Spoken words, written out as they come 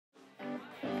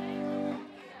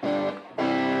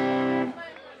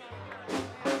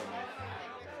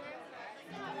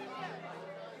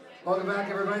Welcome back,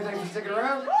 everybody. Thanks for sticking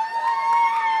around.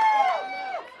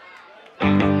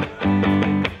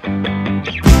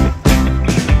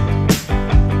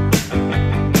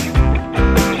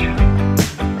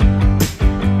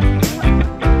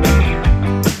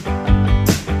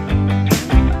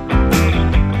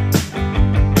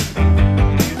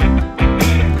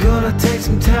 Gonna take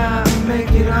some time to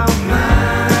make it all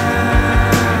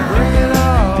mine. Bring it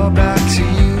all back to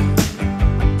you.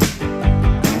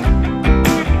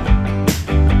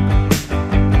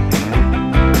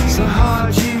 So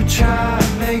hard you try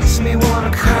makes me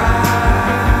wanna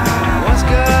cry. What's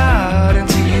got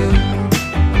into you?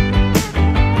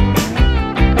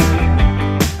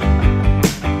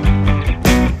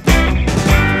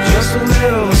 Just a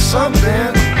little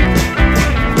something.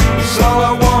 That's all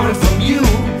I wanted from you.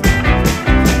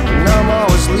 And I'm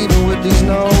always leaving with these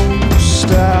no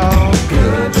style.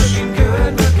 Good looking,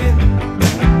 good looking.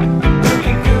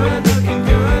 Looking good, looking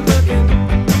good, looking.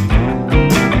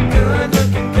 Good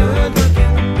looking, good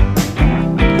looking.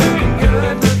 Looking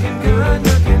good, looking good,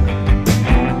 looking.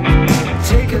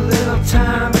 Take a little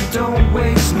time and don't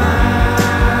waste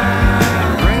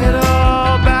mine. Bring it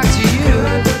all back to you.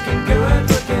 Good looking, good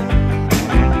looking.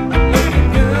 Looking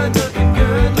good, looking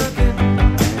good, looking.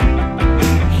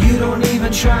 You don't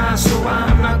even try, so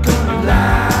I'm not gonna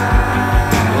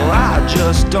lie. Well, I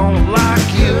just don't like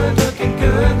you. Good